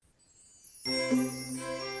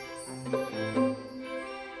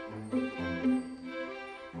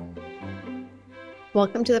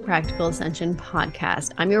Welcome to the Practical Ascension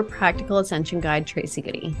podcast. I'm your Practical Ascension guide, Tracy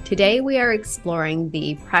Goody. Today we are exploring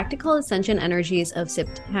the Practical Ascension energies of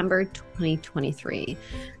September 2023.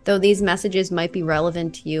 Though these messages might be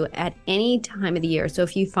relevant to you at any time of the year, so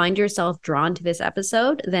if you find yourself drawn to this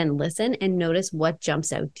episode, then listen and notice what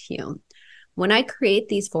jumps out to you. When I create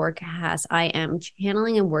these forecasts, I am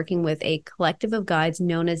channeling and working with a collective of guides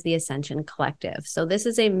known as the Ascension Collective. So this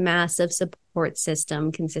is a massive support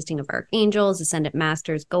system consisting of archangels, ascendant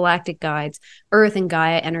masters, galactic guides, earth and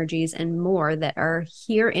Gaia energies, and more that are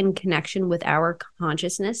here in connection with our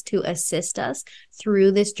consciousness to assist us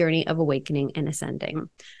through this journey of awakening and ascending.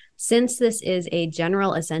 Since this is a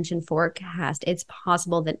general ascension forecast, it's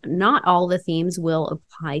possible that not all the themes will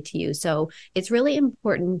apply to you. So it's really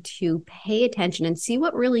important to pay attention and see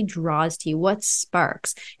what really draws to you, what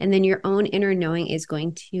sparks, and then your own inner knowing is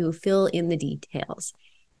going to fill in the details.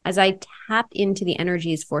 As I tapped into the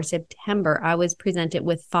energies for September, I was presented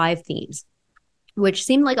with 5 themes, which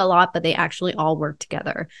seemed like a lot, but they actually all work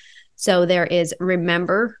together. So there is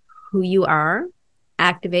remember who you are,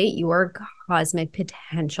 activate your cosmic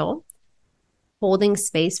potential, holding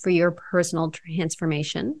space for your personal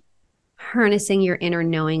transformation, harnessing your inner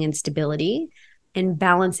knowing and stability, and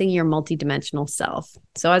balancing your multidimensional self.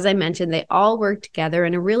 So as I mentioned, they all work together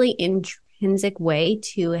in a really intrinsic way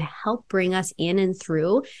to help bring us in and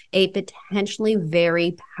through a potentially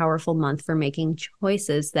very powerful month for making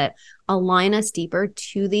choices that align us deeper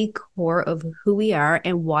to the core of who we are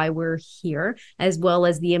and why we're here, as well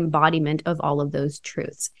as the embodiment of all of those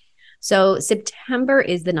truths. So September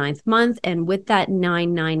is the 9th month, and with that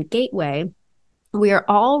 9-9 gateway, we are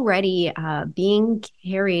already being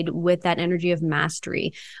carried with that energy of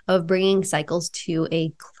mastery, of bringing cycles to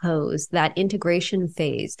a close, that integration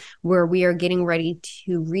phase where we are getting ready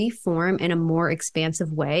to reform in a more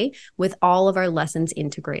expansive way with all of our lessons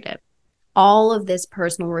integrated. All of this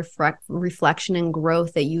personal reflection and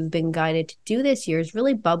growth that you've been guided to do this year is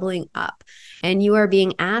really bubbling up. And you are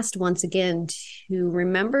being asked once again to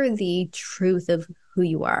remember the truth of who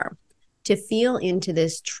you are, to feel into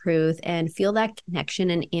this truth and feel that connection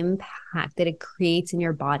and impact that it creates in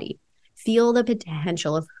your body. Feel the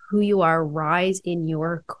potential of who you are rise in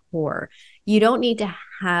your core. You don't need to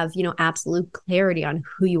have, absolute clarity on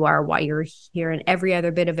who you are, why you're here, and every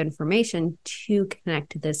other bit of information to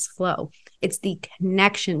connect to this flow. It's the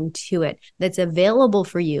connection to it that's available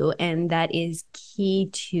for you and that is key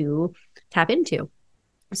to tap into.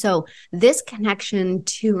 So this connection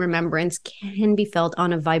to remembrance can be felt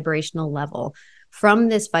on a vibrational level. From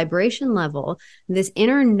this vibration level, this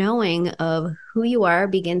inner knowing of who you are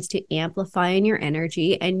begins to amplify in your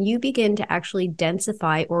energy, and you begin to actually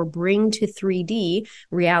densify or bring to 3D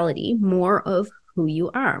reality more of who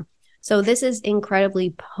you are. So this is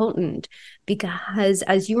incredibly potent because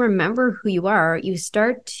as you remember who you are, you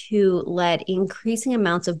start to let increasing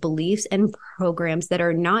amounts of beliefs and programs that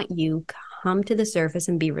are not you come to the surface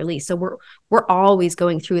and be released. So we're always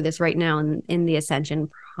going through this right now in the ascension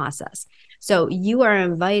process. So you are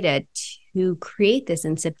invited to create this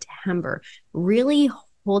in September, really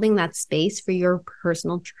holding that space for your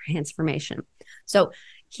personal transformation. So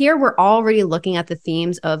here we're already looking at the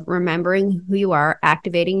themes of remembering who you are,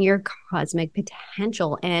 activating your cosmic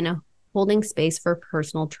potential, and holding space for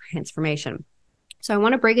personal transformation. So I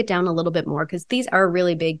want to break it down a little bit more because these are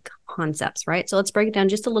really big concepts, right? So let's break it down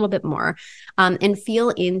just a little bit more and feel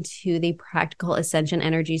into the practical ascension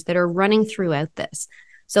energies that are running throughout this.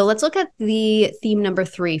 So let's look at the theme number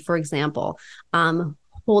 3, for example,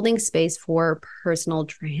 holding space for personal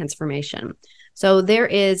transformation. So there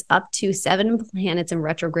is up to 7 planets in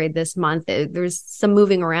retrograde this month. There's some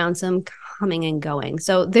moving around, some coming and going.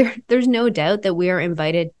 So there's no doubt that we are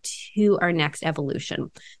invited to our next evolution.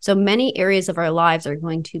 So many areas of our lives are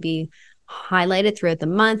going to be highlighted throughout the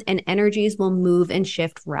month, and energies will move and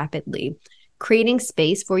shift rapidly. Creating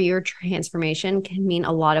space for your transformation can mean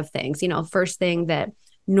a lot of things. First thing that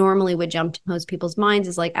normally would jump to most people's minds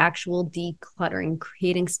is like actual decluttering,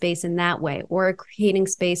 creating space in that way, or creating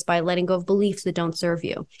space by letting go of beliefs that don't serve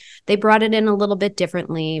you. They brought it in a little bit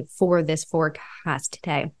differently for this forecast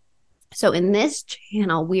today. So in this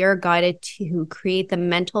channel, we are guided to create the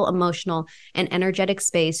mental, emotional, and energetic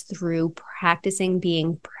space through practicing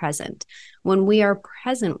being present. When we are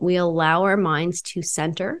present, we allow our minds to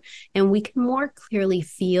center, and we can more clearly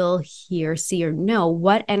feel, hear, see, or know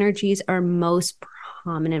what energies are most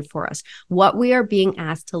prominent for us, what we are being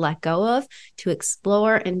asked to let go of, to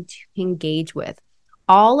explore, and to engage with.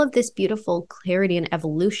 All of this beautiful clarity and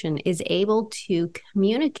evolution is able to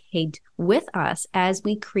communicate with us as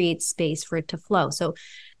we create space for it to flow. So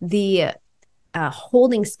the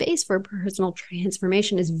holding space for personal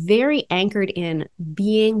transformation is very anchored in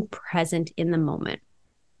being present in the moment.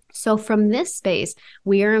 So from this space,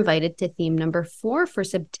 we are invited to theme number 4 for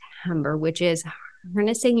September, which is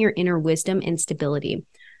harnessing your inner wisdom and stability.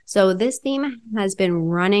 So this theme has been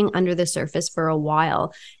running under the surface for a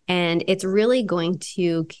while, and it's really going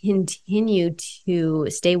to continue to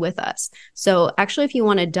stay with us. So actually, if you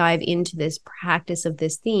want to dive into this practice of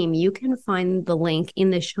this theme, you can find the link in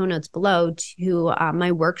the show notes below to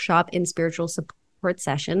my workshop and spiritual support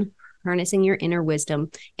session, Harnessing Your Inner Wisdom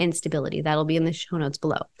and Stability. That'll be in the show notes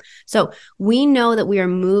below. So we know that we are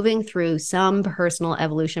moving through some personal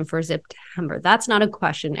evolution for September. That's not a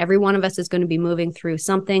question. Every one of us is going to be moving through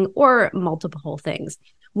something or multiple things.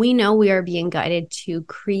 We know we are being guided to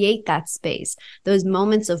create that space, those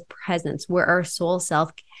moments of presence where our soul self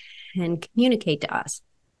can communicate to us.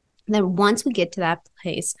 And then once we get to that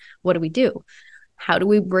place, what do? How do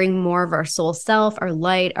we bring more of our soul self, our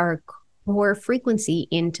light, our core frequency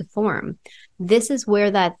into form? This is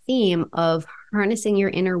where that theme of harnessing your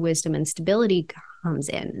inner wisdom and stability comes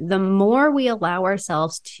in. The more we allow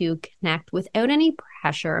ourselves to connect without any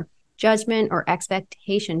pressure, judgment, or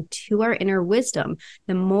expectation to our inner wisdom,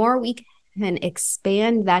 the more we can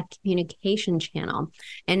expand that communication channel.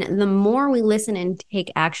 And the more we listen and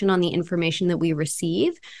take action on the information that we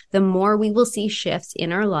receive, the more we will see shifts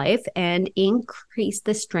in our life and increase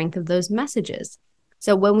the strength of those messages.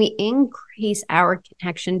 So when we increase our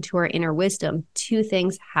connection to our inner wisdom, 2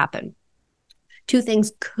 things happen. 2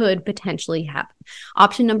 things could potentially happen.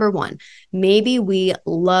 Option number 1, maybe we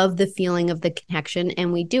love the feeling of the connection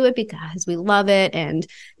and we do it because we love it, and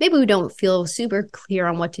maybe we don't feel super clear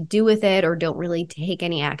on what to do with it or don't really take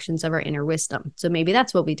any actions of our inner wisdom. So maybe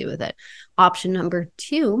that's what we do with it. Option number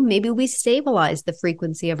 2, maybe we stabilize the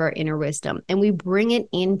frequency of our inner wisdom and we bring it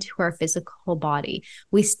into our physical body.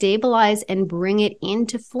 We stabilize and bring it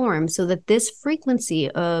into form so that this frequency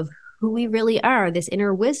of who we really are, this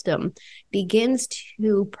inner wisdom, begins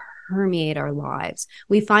to permeate our lives.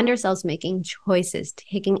 We find ourselves making choices,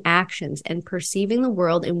 taking actions, and perceiving the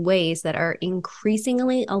world in ways that are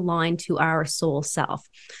increasingly aligned to our soul self.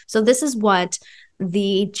 So this is what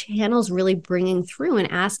the channel's really bringing through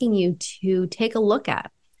and asking you to take a look at.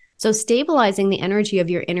 So stabilizing the energy of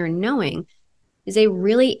your inner knowing is a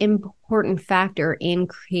really important factor in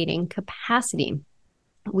creating capacity.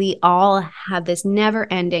 We all have this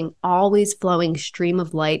never-ending, always flowing stream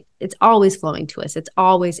of light. It's always flowing to us. It's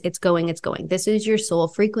going. This is your soul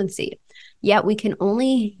frequency. Yet we can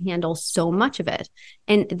only handle so much of it.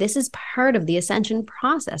 And this is part of the ascension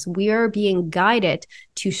process. We are being guided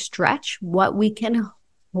to stretch what we can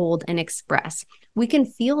hold and express. We can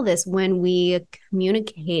feel this when we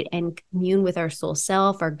communicate and commune with our soul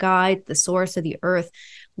self, our guide, the source of the earth.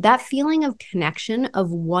 That feeling of connection,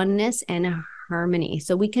 of oneness and harmony.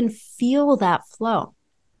 So we can feel that flow.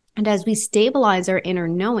 And as we stabilize our inner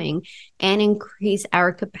knowing and increase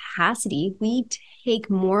our capacity, we take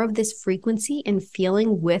more of this frequency and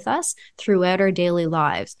feeling with us throughout our daily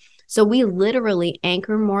lives. So we literally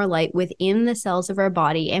anchor more light within the cells of our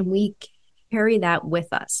body, and we carry that with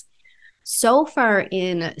us. So far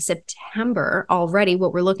in September already,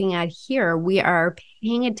 what we're looking at here, we are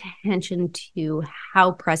paying attention to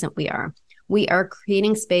how present we are. We are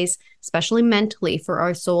creating space, especially mentally, for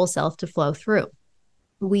our soul self to flow through.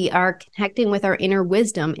 We are connecting with our inner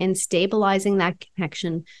wisdom and stabilizing that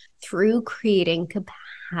connection through creating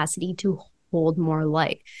capacity to hold more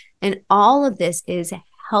light. And all of this is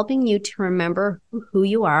helping you to remember who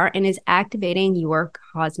you are and is activating your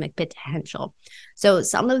cosmic potential. So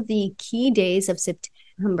some of the key days of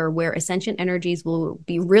September where ascension energies will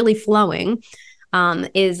be really flowing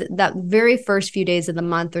is that very first few days of the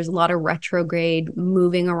month. There's a lot of retrograde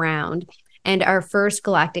moving around. And our first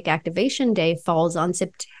galactic activation day falls on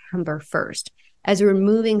September 1st. As we're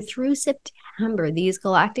moving through September, these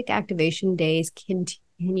galactic activation days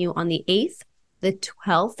continue on the 8th, the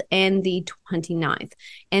 12th, and the 29th.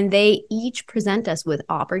 And they each present us with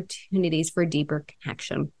opportunities for deeper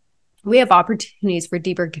connection. We have opportunities for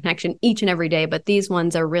deeper connection each and every day, but these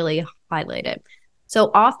ones are really highlighted. So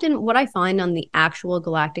often what I find on the actual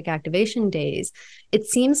galactic activation days, it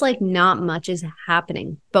seems like not much is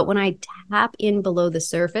happening. But when I tap in below the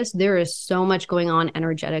surface, there is so much going on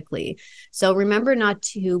energetically. So remember not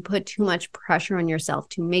to put too much pressure on yourself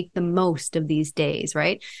to make the most of these days,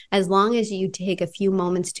 right? As long as you take a few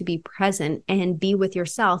moments to be present and be with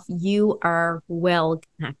yourself, you are well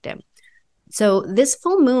connected. So this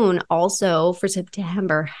full moon also for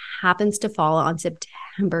September happens to fall on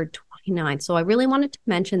September 29th. So I really wanted to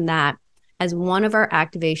mention that as one of our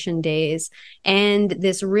activation days and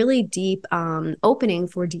this really deep opening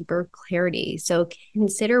for deeper clarity. So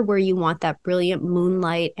consider where you want that brilliant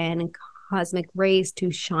moonlight and cosmic rays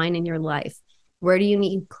to shine in your life. Where do you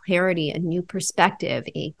need clarity, a new perspective,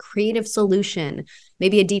 a creative solution,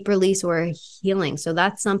 maybe a deep release or a healing? So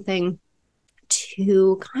that's something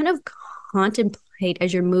to kind of contemplate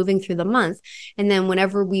as you're moving through the month. And then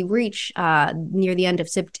whenever we reach near the end of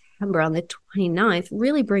September on the 29th,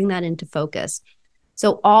 really bring that into focus.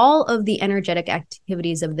 So all of the energetic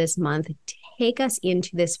activities of this month take us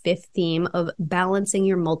into this fifth theme of balancing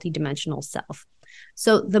your multidimensional self.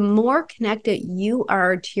 So the more connected you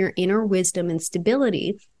are to your inner wisdom and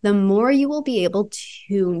stability, the more you will be able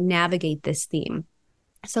to navigate this theme.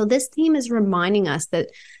 So this theme is reminding us that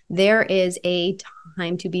there is a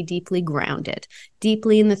time to be deeply grounded,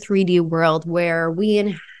 deeply in the 3D world where we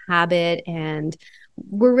inhabit and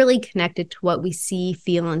we're really connected to what we see,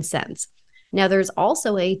 feel, and sense. Now, there's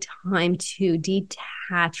also a time to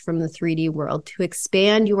detach from the 3D world, to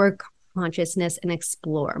expand your consciousness and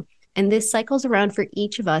explore. And this cycles around for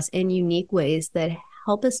each of us in unique ways that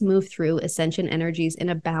help us move through ascension energies in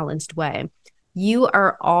a balanced way. You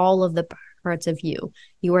are all of the parts of you.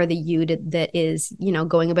 You are the you that is,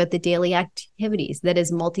 going about the daily activities, that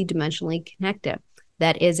is multidimensionally connected,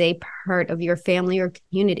 that is a part of your family or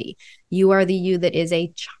community. You are the you that is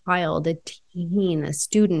a child, a teen, a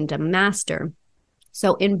student, a master.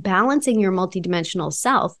 So in balancing your multidimensional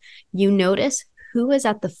self, you notice who is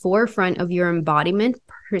at the forefront of your embodiment,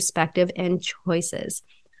 perspective, and choices.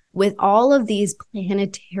 With all of these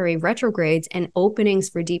planetary retrogrades and openings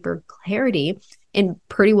for deeper clarity in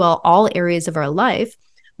pretty well all areas of our life,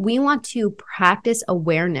 we want to practice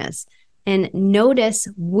awareness and notice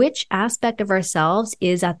which aspect of ourselves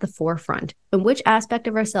is at the forefront and which aspect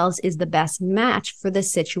of ourselves is the best match for the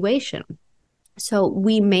situation. So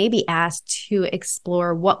we may be asked to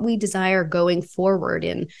explore what we desire going forward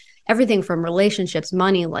in everything from relationships,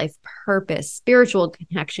 money, life, purpose, spiritual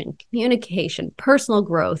connection, communication, personal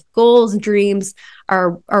growth, goals, dreams,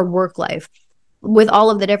 our work life. With all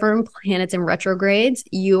of the different planets and retrogrades,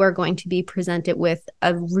 you are going to be presented with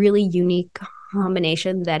a really unique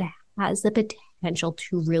combination that has the potential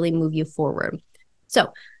to really move you forward.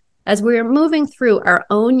 So as we're moving through our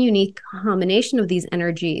own unique combination of these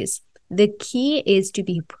energies, the key is to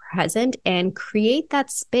be present and create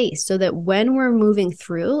that space so that when we're moving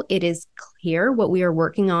through, it is clear what we are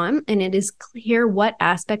working on and it is clear what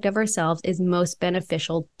aspect of ourselves is most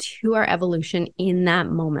beneficial to our evolution in that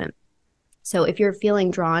moment. So if you're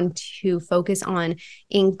feeling drawn to focus on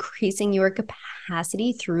increasing your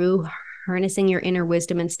capacity through harnessing your inner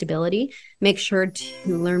wisdom and stability, make sure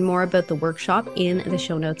to learn more about the workshop in the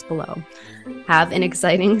show notes below. Have an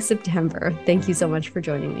exciting September. Thank you so much for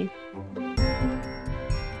joining me.